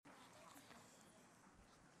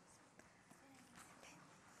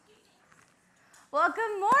Well,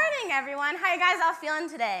 good morning, everyone. How you guys all feeling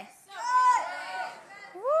today?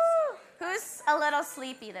 Woo! Who's a little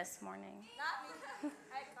sleepy this morning?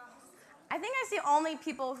 I think I see only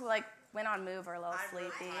people who went on move are a little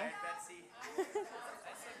sleepy. Tired, Betsy. I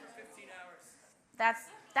slept for 15 hours.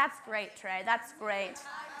 That's great, Trey. That's great.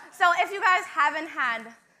 So if you guys haven't had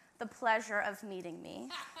the pleasure of meeting me,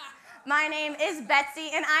 my name is Betsy,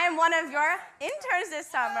 and I am one of your interns this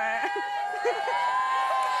summer.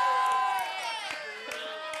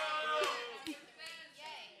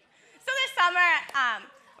 So this summer,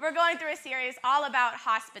 we're going through a series all about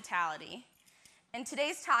hospitality. And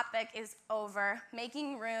today's topic is over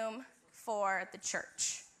making room for the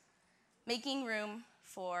church. Making room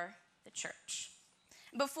for the church.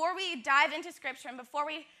 Before we dive into Scripture and before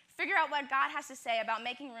we figure out what God has to say about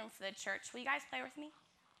making room for the church, will you guys play with me?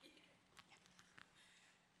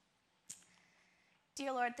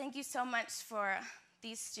 Dear Lord, thank you so much for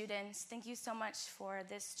these students. Thank you so much for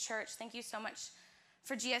this church. Thank you so much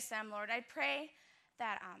for GSM, Lord. I pray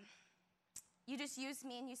that you just use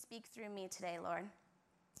me and you speak through me today, Lord.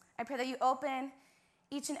 I pray that you open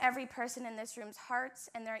each and every person in this room's hearts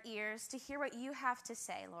and their ears to hear what you have to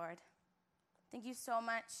say, Lord. Thank you so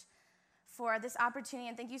much for this opportunity,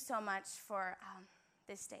 and thank you so much for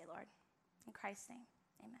this day, Lord. In Christ's name,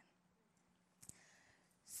 amen.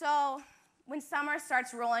 So when summer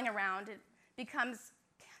starts rolling around, it becomes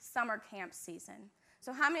summer camp season.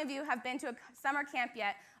 So how many of you have been to a summer camp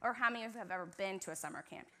yet, or how many of you have ever been to a summer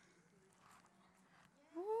camp?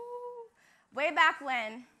 Woo. Way back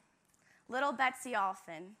when, little Betsy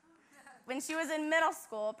Alphen, when she was in middle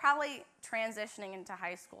school, probably transitioning into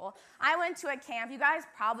high school, I went to a camp. You guys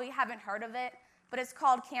probably haven't heard of it, but it's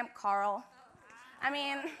called Camp Carl. I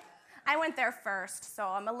mean, I went there first, so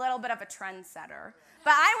I'm a little bit of a trendsetter.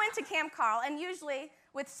 But I went to Camp Carl, and usually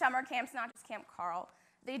with summer camps, not just Camp Carl,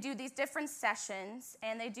 they do these different sessions,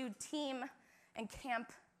 and they do team and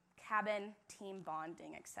camp cabin team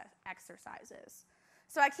bonding exercises.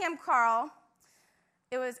 So at Camp Carl,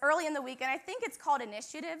 it was early in the week, and I think it's called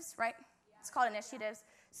initiatives, right? Yeah. It's called initiatives.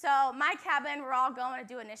 So my cabin, we're all going to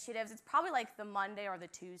do initiatives. It's probably like the Monday or the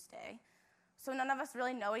Tuesday. So none of us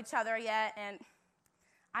really know each other yet, and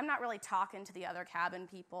I'm not really talking to the other cabin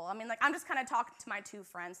people. I mean, I'm just kind of talking to my two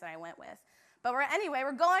friends that I went with. But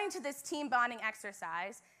we're going to this team bonding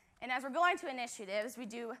exercise, and as we're going to initiatives, we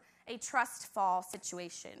do a trust fall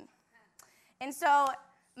situation. And so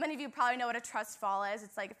many of you probably know what a trust fall is.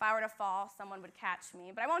 It's like if I were to fall, someone would catch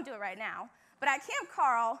me, but I won't do it right now. But at Camp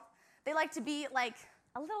Carl, they like to be like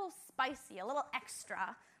a little spicy, a little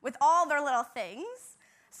extra with all their little things.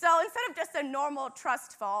 So instead of just a normal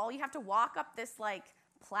trust fall, you have to walk up this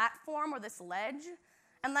platform or this ledge.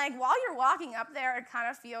 And while you're walking up there, it kind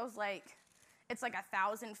of feels like it's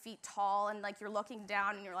 1,000 feet tall, and you're looking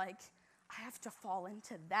down and you're like, I have to fall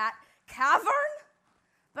into that cavern?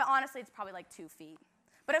 But honestly, it's probably 2 feet.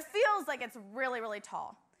 But it feels like it's really, really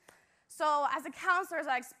tall. So as the counselors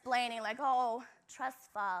are explaining,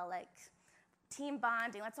 trust fall, team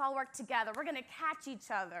bonding, let's all work together. We're going to catch each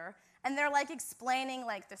other. And they're explaining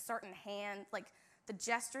the certain hand, the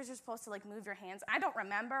gestures you're supposed to move your hands. I don't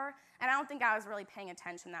remember, and I don't think I was really paying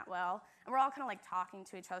attention that well. And we're all kind of talking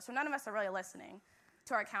to each other, so none of us are really listening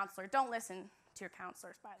to our counselor. Don't listen to your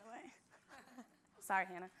counselors, by the way. Sorry,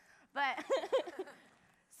 Hannah. But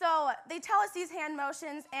so they tell us these hand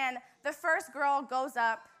motions, and the first girl goes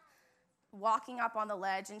up, walking up on the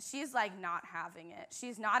ledge, and she's not having it.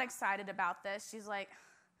 She's not excited about this. She's like,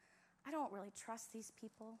 I don't really trust these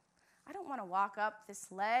people. I don't want to walk up this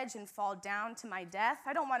ledge and fall down to my death.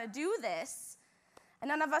 I don't want to do this. And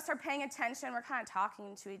none of us are paying attention. We're kind of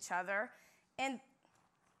talking to each other. And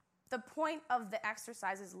the point of the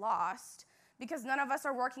exercise is lost because none of us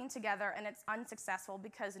are working together, and it's unsuccessful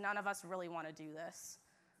because none of us really want to do this.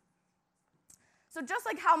 So just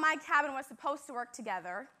like how my cabin was supposed to work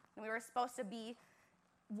together, and we were supposed to be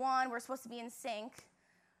one, we're supposed to be in sync,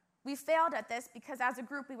 we failed at this because as a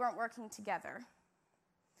group we weren't working together.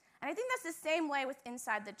 And I think that's the same way with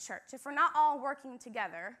inside the church. If we're not all working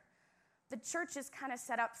together, the church is kind of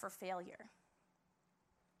set up for failure.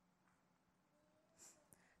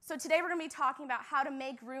 So today we're going to be talking about how to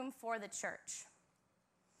make room for the church.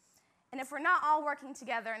 And if we're not all working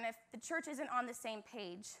together, and if the church isn't on the same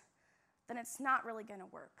page, then it's not really going to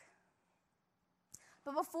work.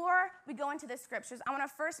 But before we go into the scriptures, I want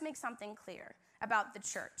to first make something clear about the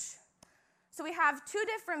church. So we have two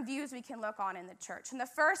different views we can look on in the church. And the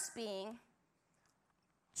first being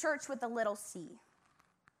church with a little c.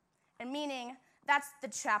 And meaning that's the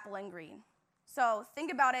chapel in green. So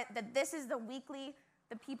think about it that this is the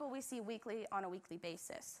people we see weekly on a weekly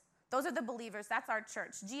basis. Those are the believers. That's our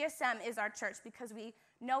church. GSM is our church because we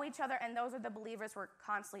know each other, and those are the believers we're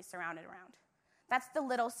constantly surrounded around. That's the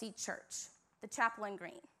Little C Church, the Chapel in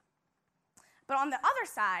Green. But on the other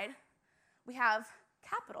side, we have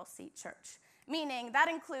Capital C Church, meaning that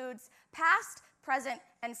includes past, present,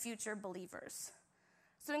 and future believers.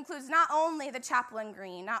 So it includes not only the Chapel in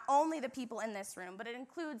Green, not only the people in this room, but it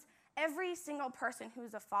includes every single person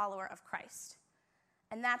who's a follower of Christ.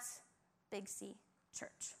 And that's Big C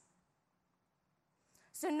Church.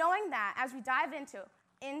 So knowing that, as we dive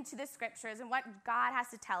into the scriptures and what God has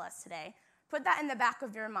to tell us today, put that in the back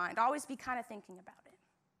of your mind. Always be kind of thinking about it.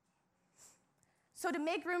 So to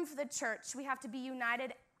make room for the church, we have to be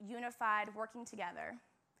united, unified, working together.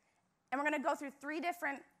 And we're going to go through 3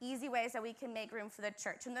 different easy ways that we can make room for the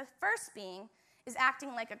church. And the first being is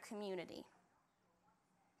acting like a community.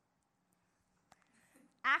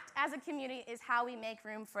 Act as a community is how we make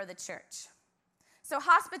room for the church. So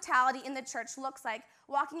hospitality in the church looks like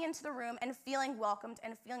walking into the room and feeling welcomed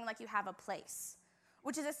and feeling like you have a place,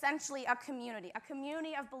 which is essentially a community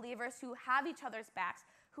of believers who have each other's backs,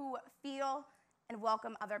 who feel and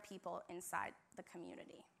welcome other people inside the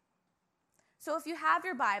community. So if you have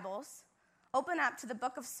your Bibles, open up to the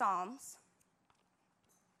book of Psalms.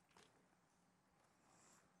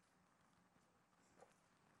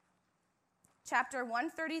 Chapter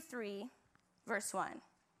 133, verse 1.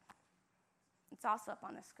 It's also up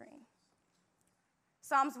on the screen.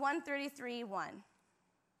 Psalms 133, 1.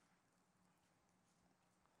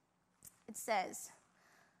 It says,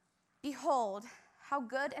 "Behold, how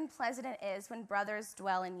good and pleasant it is when brothers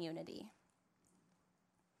dwell in unity."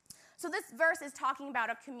 So this verse is talking about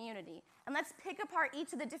a community. And let's pick apart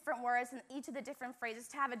each of the different words and each of the different phrases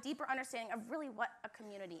to have a deeper understanding of really what a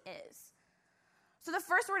community is. So the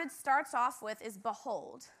first word it starts off with is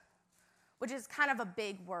behold, which is kind of a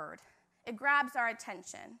big word. It grabs our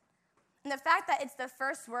attention. And the fact that it's the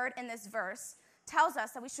first word in this verse tells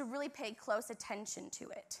us that we should really pay close attention to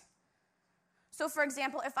it. So for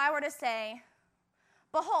example, if I were to say,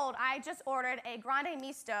 behold, I just ordered a grande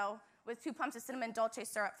misto with 2 pumps of cinnamon dolce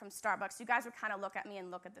syrup from Starbucks, you guys would kind of look at me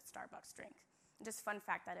and look at the Starbucks drink. Just fun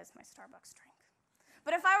fact, that is my Starbucks drink.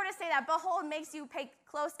 But if I were to say that, behold makes you pay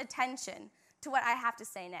close attention to what I have to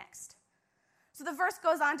say next. So the verse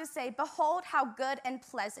goes on to say, behold how good and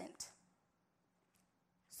pleasant.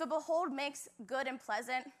 So behold makes good and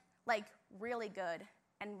pleasant like really good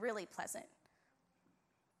and really pleasant.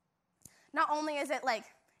 Not only is it like,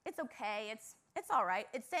 it's okay, it's all right.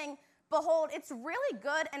 It's saying, behold, it's really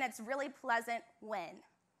good and it's really pleasant when.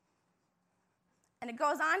 And it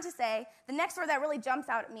goes on to say, the next word that really jumps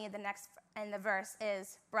out at me in the verse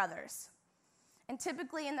is brothers. And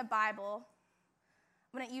typically in the Bible,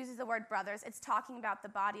 when it uses the word brothers, it's talking about the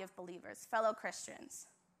body of believers, fellow Christians.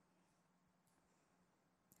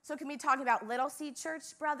 So it can be talking about Little C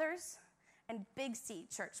Church brothers and Big C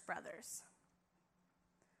Church brothers.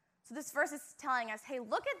 So this verse is telling us, hey,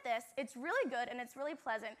 look at this. It's really good and it's really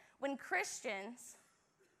pleasant when Christians,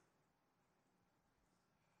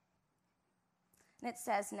 and it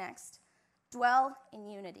says next, dwell in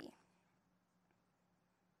unity.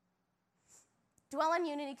 Dwell in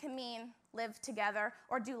unity can mean live together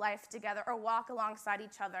or do life together or walk alongside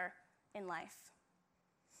each other in life.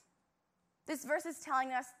 This verse is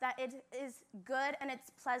telling us that it is good and it's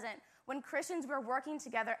pleasant when Christians were working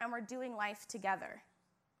together and we're doing life together,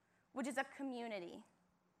 which is a community.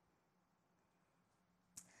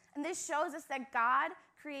 And this shows us that God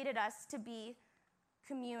created us to be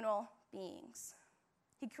communal beings.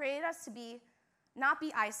 He created us to not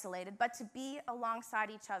be isolated, but to be alongside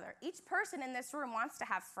each other. Each person in this room wants to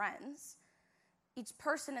have friends. Each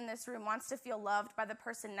person in this room wants to feel loved by the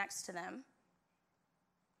person next to them.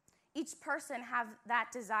 Each person have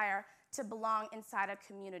that desire to belong inside a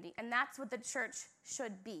community, and that's what the church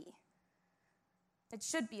should be. It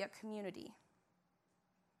should be a community.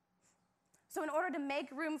 So in order to make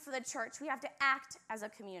room for the church, we have to act as a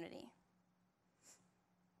community.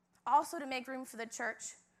 Also, to make room for the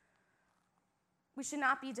church, we should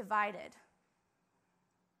not be divided.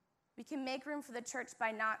 We can make room for the church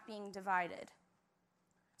by not being divided.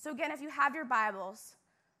 So again, if you have your Bibles,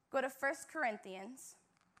 go to 1 Corinthians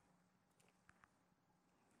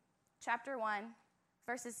chapter 1,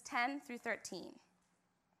 verses 10 through 13.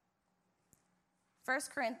 1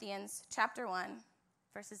 Corinthians chapter 1,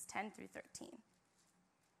 verses 10 through 13.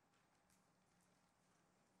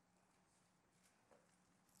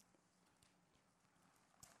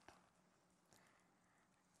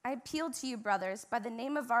 I appeal to you, brothers, by the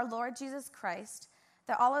name of our Lord Jesus Christ,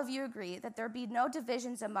 that all of you agree that there be no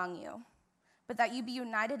divisions among you, but that you be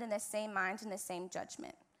united in the same mind and the same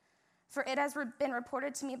judgment. For it has been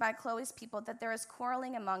reported to me by Chloe's people that there is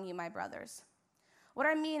quarreling among you, my brothers. What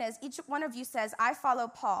I mean is, each one of you says, I follow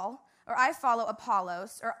Paul, or I follow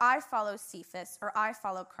Apollos, or I follow Cephas, or I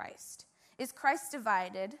follow Christ. Is Christ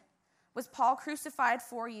divided? Was Paul crucified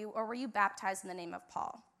for you, or were you baptized in the name of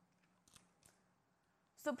Paul?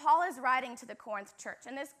 So Paul is writing to the Corinth church,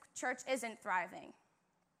 and this church isn't thriving.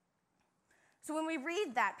 So when we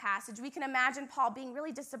read that passage, we can imagine Paul being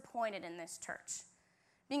really disappointed in this church,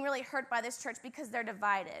 being really hurt by this church because they're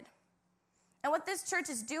divided. And what this church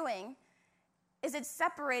is doing is it's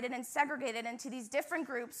separated and segregated into these different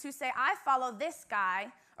groups who say, I follow this guy,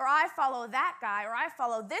 or I follow that guy, or I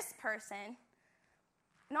follow this person.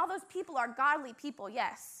 And all those people are godly people,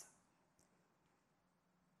 yes.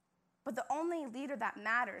 But the only leader that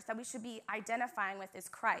matters, that we should be identifying with, is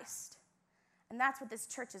Christ. And that's what this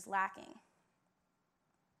church is lacking.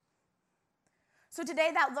 So today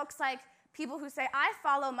that looks like people who say, I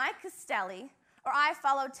follow Mike Castelli, or I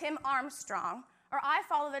follow Tim Armstrong, or I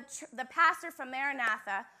follow the pastor from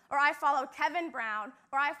Maranatha, or I follow Kevin Brown,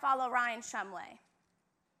 or I follow Ryan Shumway.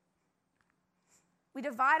 We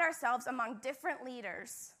divide ourselves among different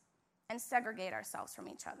leaders and segregate ourselves from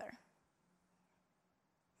each other.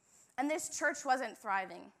 And this church wasn't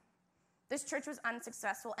thriving. This church was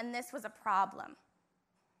unsuccessful, and this was a problem.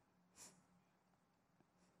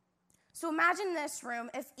 So imagine this room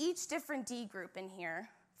if each different D group in here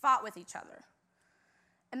fought with each other.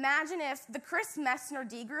 Imagine if the Chris Messner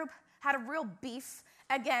D group had a real beef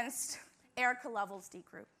against Erica Lovell's D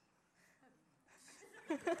group.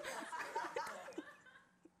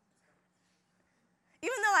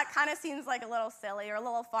 Even though that kind of seems like a little silly or a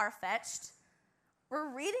little far-fetched, we're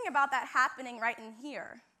reading about that happening right in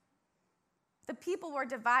here. The people were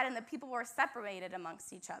divided and the people were separated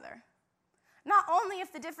amongst each other. Not only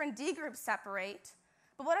if the different D groups separate,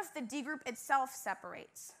 but what if the D group itself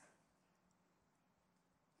separates?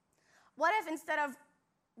 What if instead of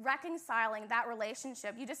reconciling that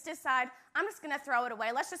relationship, you just decide, I'm just going to throw it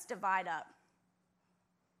away, let's just divide up?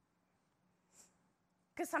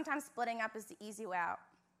 Because sometimes splitting up is the easy way out.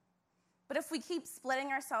 But if we keep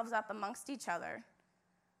splitting ourselves up amongst each other,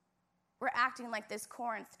 we're acting like this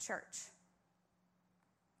Corinth church.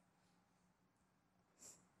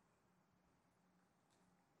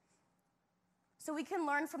 So we can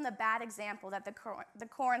learn from the bad example that the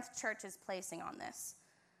Corinth church is placing on this.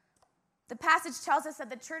 The passage tells us that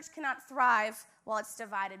the church cannot thrive while it's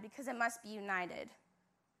divided because it must be united.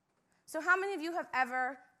 So how many of you have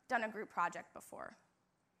ever done a group project before?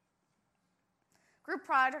 Group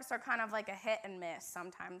projects are kind of like a hit and miss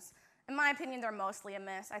sometimes. In my opinion, they're mostly a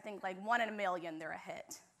miss. I think like 1 in a million, they're a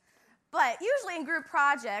hit. But usually in group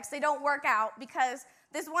projects, they don't work out because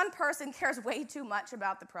this one person cares way too much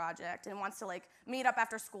about the project and wants to like meet up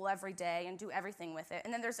after school every day and do everything with it.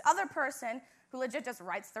 And then there's the other person who legit just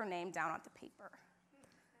writes their name down on the paper.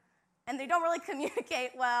 And they don't really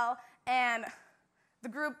communicate well, and the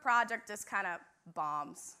group project just kind of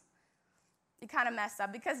bombs. You kind of mess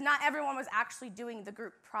up because not everyone was actually doing the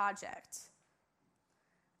group project.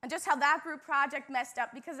 And just how that group project messed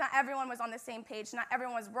up because not everyone was on the same page, not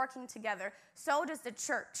everyone was working together, so does the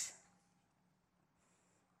church.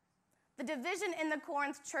 The division in the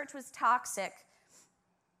Corinth church was toxic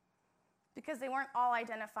because they weren't all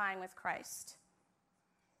identifying with Christ.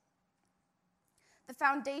 The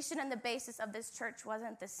foundation and the basis of this church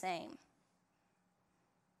wasn't the same.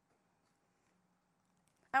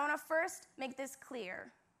 I want to first make this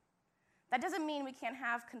clear. That doesn't mean we can't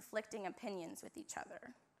have conflicting opinions with each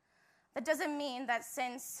other. That doesn't mean that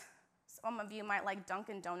since some of you might like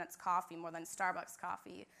Dunkin' Donuts coffee more than Starbucks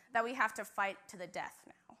coffee, that we have to fight to the death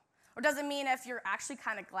now. Or doesn't mean if you're actually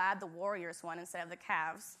kind of glad the Warriors won instead of the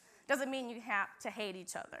Cavs, doesn't mean you have to hate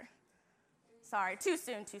each other. Sorry, too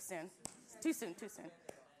soon.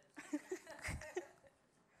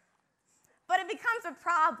 But it becomes a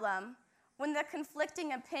problem when the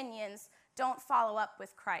conflicting opinions don't follow up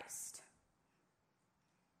with Christ.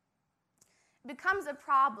 It becomes a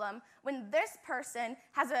problem when this person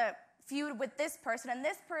has a feud with this person, and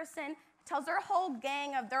this person tells their whole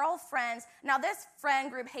gang of their old friends, now this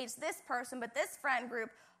friend group hates this person, but this friend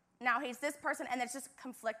group now hates this person, and it's just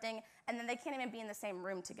conflicting, and then they can't even be in the same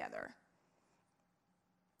room together.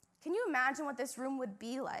 Can you imagine what this room would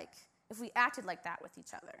be like if we acted like that with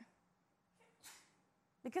each other?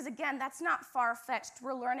 Because again, that's not far-fetched.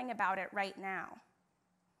 We're learning about it right now.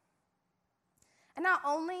 And not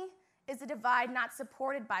only is the divide not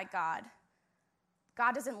supported by God,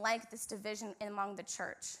 God doesn't like this division among the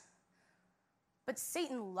church, but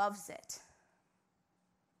Satan loves it.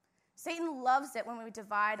 Satan loves it when we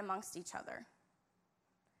divide amongst each other.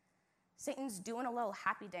 Satan's doing a little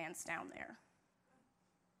happy dance down there.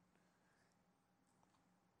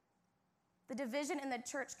 The division in the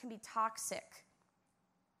church can be toxic,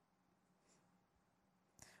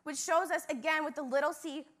 which shows us again with the little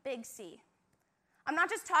c, big C. I'm not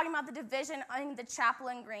just talking about the division in the chapel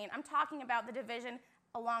and green. I'm talking about the division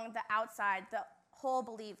along the outside, the whole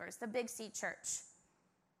believers, the big C church.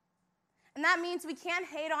 And that means we can't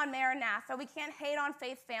hate on Maranatha. We can't hate on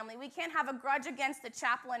Faith Family. We can't have a grudge against the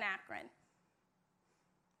chapel in Akron.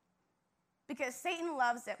 Because Satan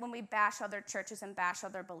loves it when we bash other churches and bash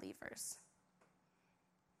other believers.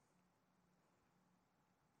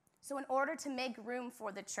 So in order to make room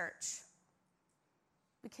for the church,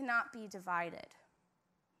 we cannot be divided.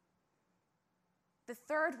 The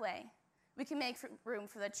third way we can make room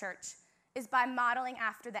for the church is by modeling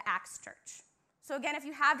after the Acts church. So again, if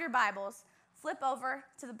you have your Bibles, flip over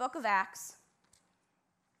to the book of Acts,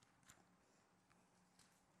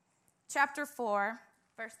 chapter 4,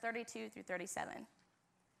 verse 32 through 37.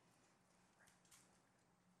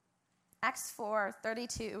 Acts 4,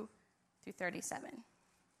 32 through 37.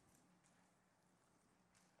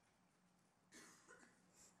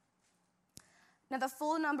 Now the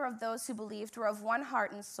full number of those who believed were of one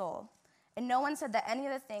heart and soul, and no one said that any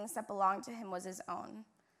of the things that belonged to him was his own,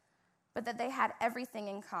 but that they had everything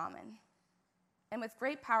in common. And with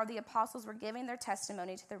great power the apostles were giving their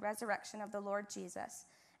testimony to the resurrection of the Lord Jesus,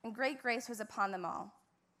 and great grace was upon them all.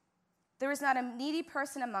 There was not a needy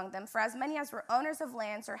person among them, for as many as were owners of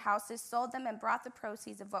lands or houses sold them and brought the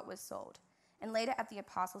proceeds of what was sold, and laid it at the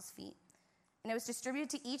apostles' feet. And it was distributed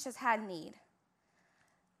to each as had need.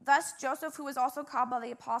 Thus Joseph, who was also called by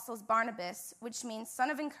the apostles Barnabas, which means son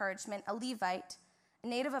of encouragement, a Levite, a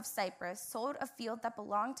native of Cyprus, sold a field that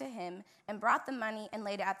belonged to him and brought the money and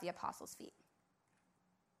laid it at the apostles' feet.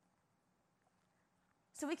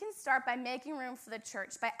 So we can start by making room for the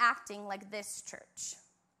church by acting like this church.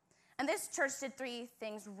 And this church did three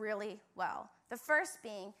things really well. The first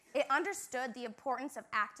being, it understood the importance of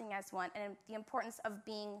acting as one and the importance of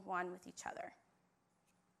being one with each other.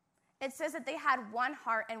 It says that they had one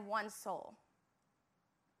heart and one soul,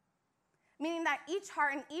 meaning that each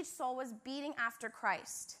heart and each soul was beating after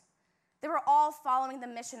Christ. They were all following the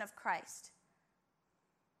mission of Christ.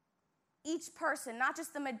 Each person, not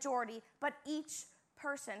just the majority, but each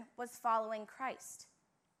person was following Christ.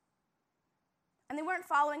 And they weren't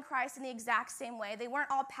following Christ in the exact same way. They weren't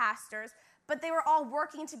all pastors, but they were all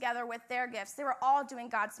working together with their gifts. They were all doing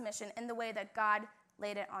God's mission in the way that God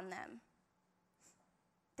laid it on them.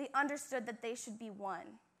 They understood that they should be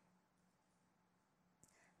one.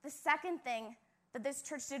 The second thing that this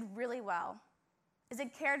church did really well is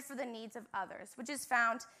it cared for the needs of others, which is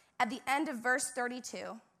found at the end of verse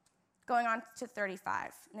 32, going on to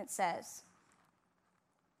 35. And it says,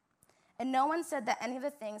 "And no one said that any of the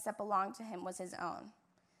things that belonged to him was his own,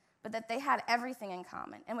 but that they had everything in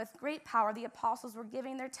common. And with great power the apostles were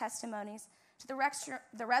giving their testimonies to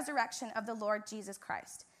the resurrection of the Lord Jesus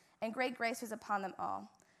Christ. And great grace was upon them all.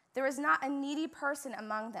 There was not a needy person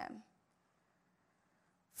among them.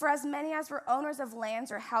 For as many as were owners of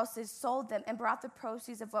lands or houses sold them and brought the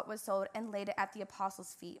proceeds of what was sold and laid it at the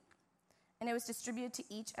apostles' feet. And it was distributed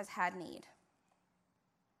to each as had need."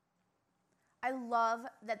 I love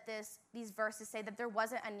that these verses say that there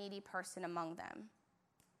wasn't a needy person among them.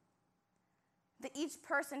 That each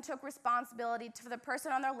person took responsibility to the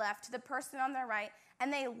person on their left, to the person on their right,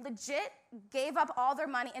 and they legit gave up all their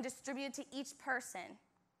money and distributed to each person.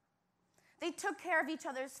 They took care of each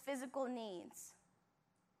other's physical needs.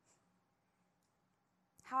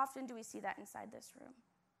 How often do we see that inside this room?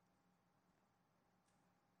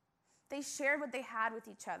 They shared what they had with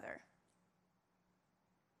each other.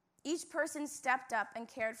 Each person stepped up and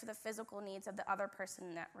cared for the physical needs of the other person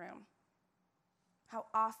in that room. How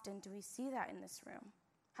often do we see that in this room?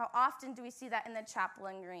 How often do we see that in the chapel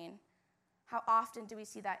in green? How often do we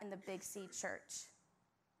see that in the Big C church?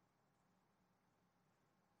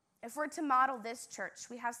 If we're to model this church,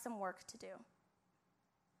 we have some work to do.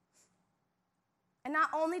 And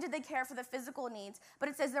not only did they care for the physical needs, but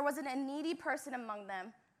it says there wasn't a needy person among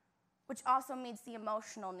them, which also meets the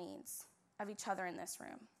emotional needs of each other in this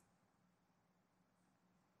room.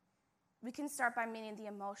 We can start by meeting the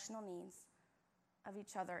emotional needs of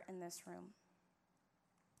each other in this room.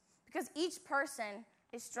 Because each person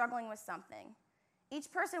is struggling with something.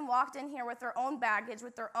 Each person walked in here with their own baggage,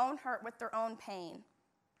 with their own hurt, with their own pain.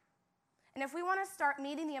 And if we want to start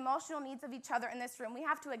meeting the emotional needs of each other in this room, we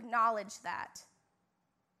have to acknowledge that.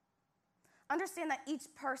 Understand that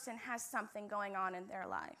each person has something going on in their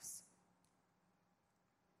lives.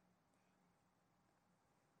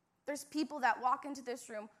 There's people that walk into this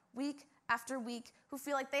room week after week who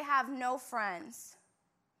feel like they have no friends,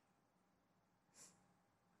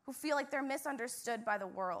 who feel like they're misunderstood by the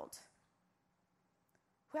world,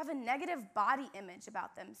 who have a negative body image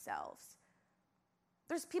about themselves.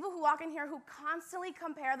 There's people who walk in here who constantly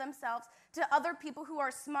compare themselves to other people who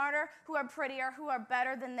are smarter, who are prettier, who are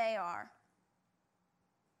better than they are.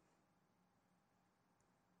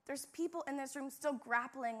 There's people in this room still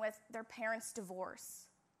grappling with their parents' divorce.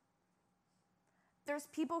 There's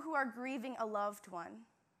people who are grieving a loved one.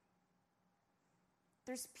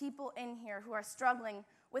 There's people in here who are struggling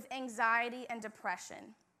with anxiety and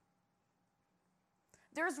depression.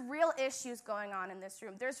 There's real issues going on in this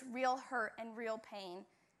room. There's real hurt and real pain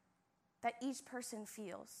that each person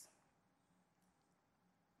feels.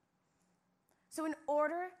 So in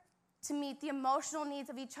order to meet the emotional needs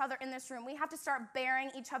of each other in this room, we have to start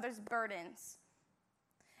bearing each other's burdens.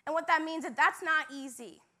 And what that means is that's not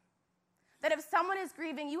easy. That if someone is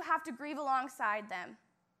grieving, you have to grieve alongside them.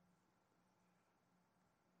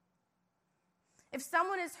 If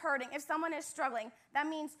someone is hurting, if someone is struggling, that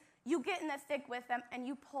means you get in the thick with them and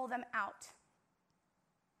you pull them out.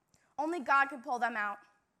 Only God can pull them out.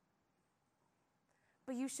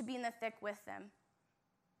 But you should be in the thick with them.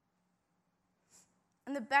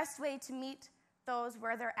 And the best way to meet those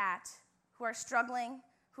where they're at, who are struggling,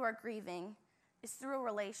 who are grieving, is through a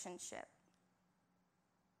relationship.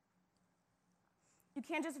 You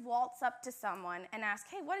can't just waltz up to someone and ask,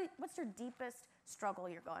 hey, what's your deepest struggle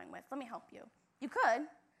you're going with? Let me help you. You could,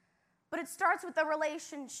 but it starts with a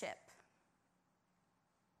relationship.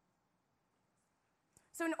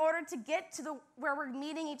 So in order to get to where we're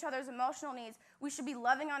meeting each other's emotional needs, we should be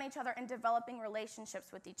loving on each other and developing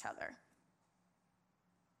relationships with each other.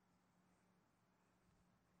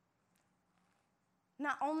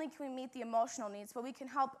 Not only can we meet the emotional needs, but we can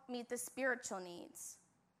help meet the spiritual needs.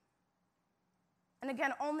 And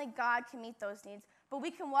again, only God can meet those needs, but we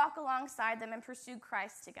can walk alongside them and pursue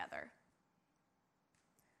Christ together.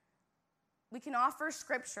 We can offer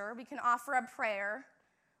scripture, we can offer a prayer,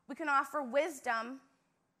 we can offer wisdom,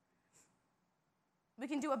 we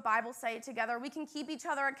can do a Bible study together, we can keep each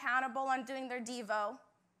other accountable on doing their Devo.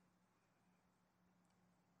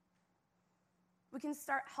 We can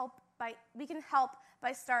help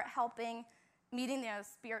by start helping meeting those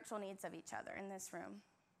spiritual needs of each other in this room.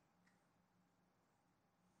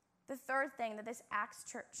 The third thing that this Acts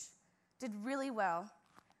church did really well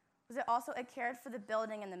was it cared for the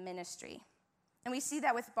building and the ministry. And we see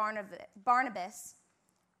that with Barnabas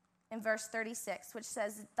in verse 36, which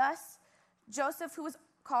says, thus Joseph, who was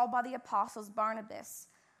called by the apostles Barnabas,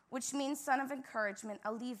 which means son of encouragement,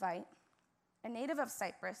 a Levite, a native of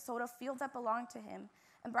Cyprus, sold a field that belonged to him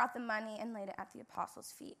and brought the money and laid it at the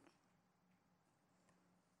apostles' feet.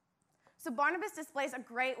 So Barnabas displays a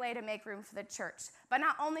great way to make room for the church by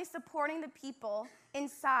not only supporting the people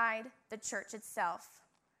inside the church itself,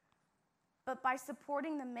 but by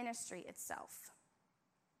supporting the ministry itself.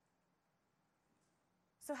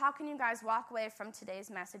 So how can you guys walk away from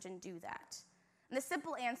today's message and do that? And the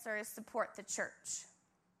simple answer is support the church.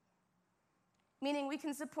 Meaning we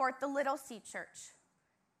can support the Little C Church.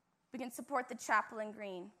 We can support the Chapel in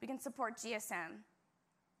Green. We can support GSM.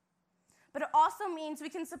 But it also means we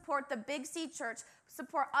can support the Big C Church,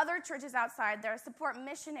 support other churches outside there, support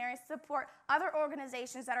missionaries, support other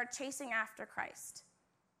organizations that are chasing after Christ.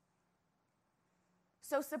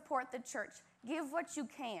 So support the church. Give what you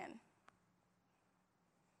can.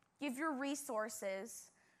 Give your resources,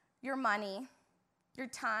 your money, your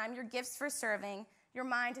time, your gifts for serving, your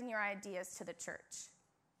mind and your ideas to the church.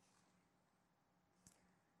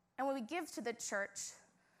 And when we give to the church,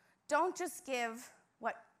 don't just give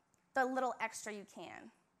the little extra you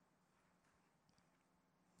can.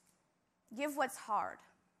 Give what's hard.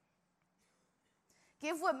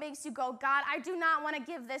 Give what makes you go, God, I do not want to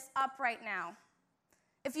give this up right now.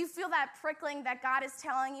 If you feel that prickling that God is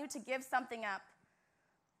telling you to give something up,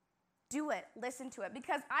 do it. Listen to it.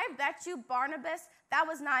 Because I bet you Barnabas, that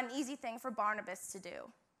was not an easy thing for Barnabas to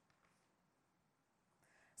do.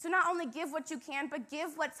 So not only give what you can, but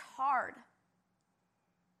give what's hard.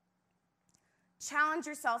 Challenge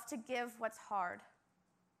yourself to give what's hard.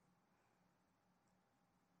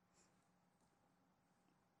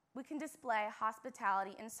 We can display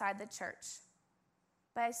hospitality inside the church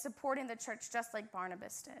by supporting the church just like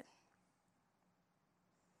Barnabas did.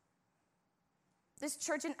 This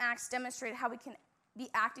church in Acts demonstrated how we can be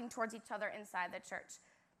acting towards each other inside the church.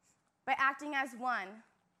 By acting as one,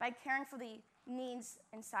 by caring for the needs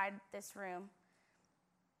inside this room,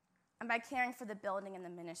 and by caring for the building and the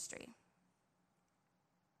ministry.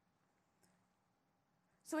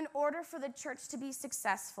 So in order for the church to be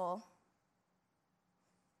successful,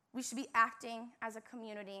 We should be acting as a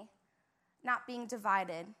community, not being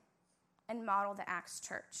divided, and model the Acts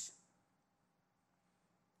Church.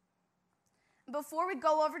 Before we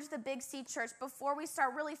go over to the Big C Church, before we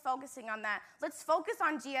start really focusing on that, let's focus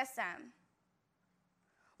on GSM.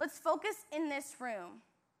 Let's focus in this room.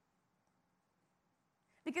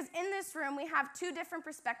 Because in this room, we have two different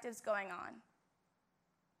perspectives going on.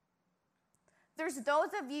 There's those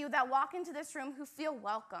of you that walk into this room who feel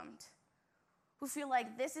welcomed, who feel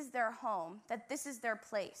like this is their home, that this is their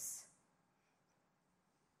place.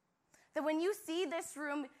 That when you see this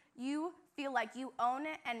room, you feel like you own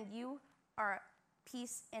it and you are at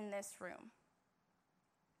peace in this room.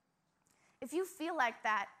 If you feel like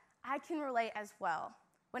that, I can relate as well.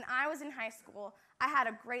 When I was in high school, I had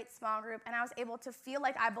a great small group, and I was able to feel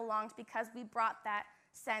like I belonged because we brought that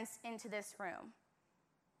sense into this room.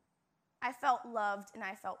 I felt loved and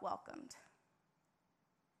I felt welcomed.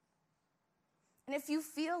 And if you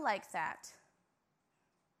feel like that,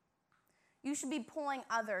 you should be pulling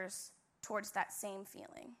others towards that same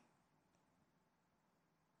feeling.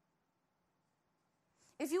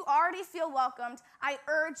 If you already feel welcomed, I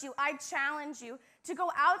urge you, I challenge you to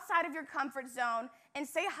go outside of your comfort zone and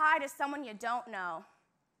say hi to someone you don't know.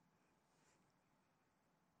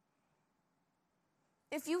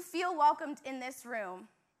 If you feel welcomed in this room,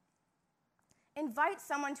 invite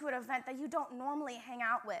someone to an event that you don't normally hang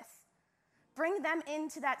out with. Bring them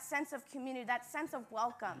into that sense of community, that sense of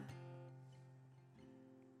welcome.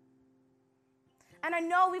 And I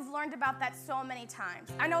know we've learned about that so many times.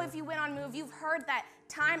 I know if you went on Move, you've heard that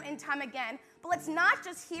time and time again. But let's not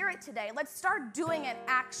just hear it today. Let's start doing it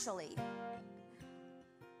actually.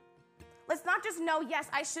 Let's not just know, yes,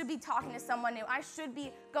 I should be talking to someone new. I should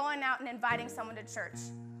be going out and inviting someone to church.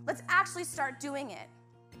 Let's actually start doing it.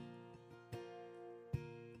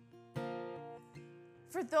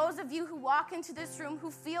 For those of you who walk into this room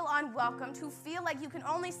who feel unwelcomed, who feel like you can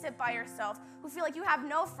only sit by yourself, who feel like you have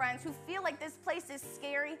no friends, who feel like this place is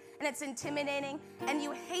scary and it's intimidating and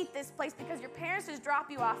you hate this place because your parents just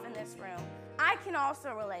drop you off in this room, I can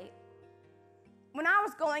also relate. When I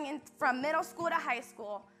was going in from middle school to high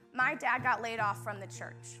school, my dad got laid off from the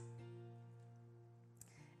church.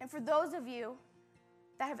 And for those of you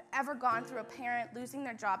that have ever gone through a parent losing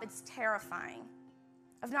their job, it's terrifying.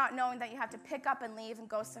 Of not knowing that you have to pick up and leave and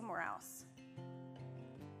go somewhere else.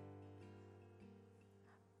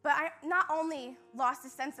 But I not only lost the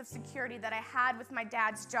sense of security that I had with my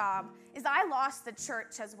dad's job, is I lost the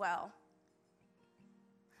church as well.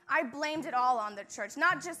 I blamed it all on the church,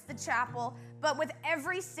 not just the chapel, but with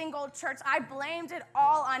every single church, I blamed it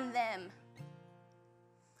all on them.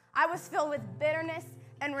 I was filled with bitterness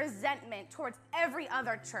and resentment towards every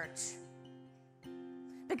other church.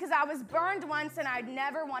 Because I was burned once and I'd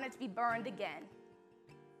never wanted to be burned again.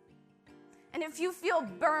 And if you feel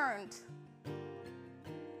burned,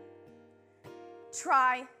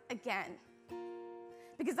 try again.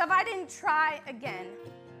 Because if I didn't try again,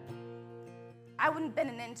 I wouldn't have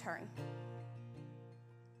been an intern.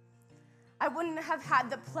 I wouldn't have had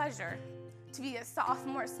the pleasure to be a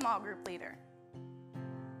sophomore small group leader.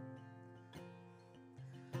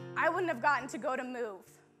 I wouldn't have gotten to go to Move.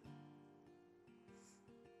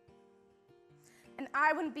 And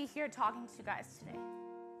I wouldn't be here talking to you guys today.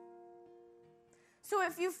 So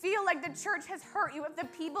if you feel like the church has hurt you, if the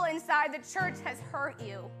people inside the church has hurt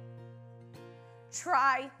you,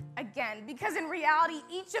 try again. Because in reality,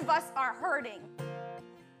 each of us are hurting.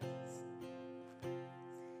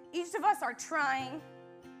 Each of us are trying,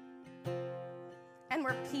 and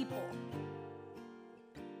we're people.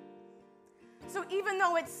 So even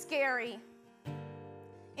though it's scary,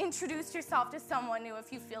 introduce yourself to someone new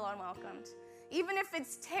if you feel unwelcomed. Even if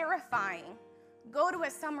it's terrifying, go to a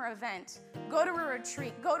summer event, go to a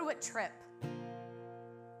retreat, go to a trip.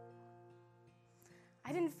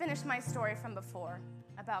 I didn't finish my story from before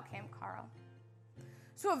about Camp Carl.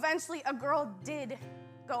 So eventually a girl did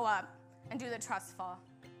go up and do the trust fall.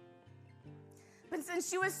 But since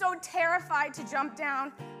she was so terrified to jump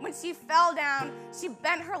down, when she fell down, she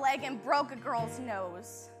bent her leg and broke a girl's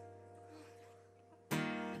nose.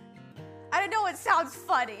 I know it sounds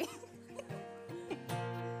funny.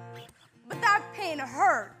 But that pain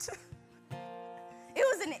hurt. It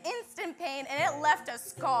was an instant pain, and it left a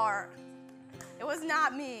scar. It was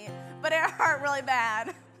not me, but it hurt really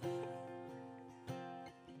bad.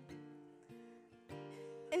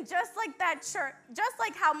 And just like that church, just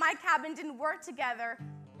like how my cabin didn't work together,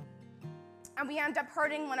 and we end up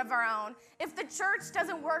hurting one of our own, if the church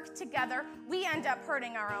doesn't work together, we end up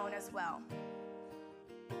hurting our own as well.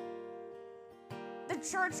 The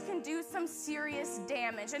church can do some serious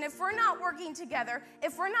damage. And if we're not working together,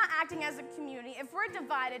 if we're not acting as a community, if we're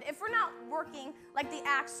divided, if we're not working like the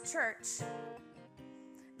Acts church,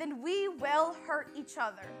 then we will hurt each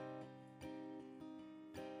other.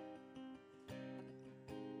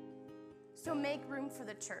 So make room for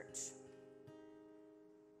the church.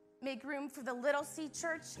 Make room for the little C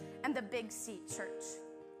church and the big C church.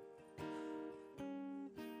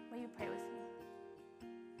 Will you pray with me?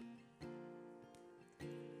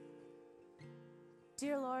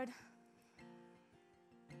 Dear Lord,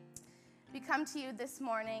 we come to you this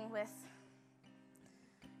morning with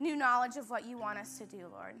new knowledge of what you want us to do,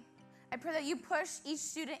 Lord. I pray that you push each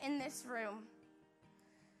student in this room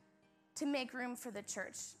to make room for the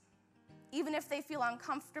church. Even if they feel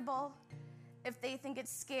uncomfortable, if they think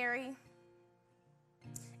it's scary,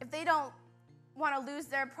 if they don't want to lose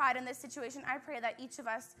their pride in this situation, I pray that each of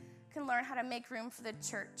us can learn how to make room for the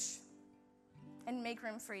church and make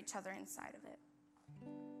room for each other inside of it.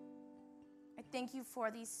 I thank you for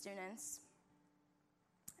these students,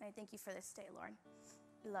 and I thank you for this day, Lord.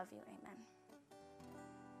 We love you. Amen.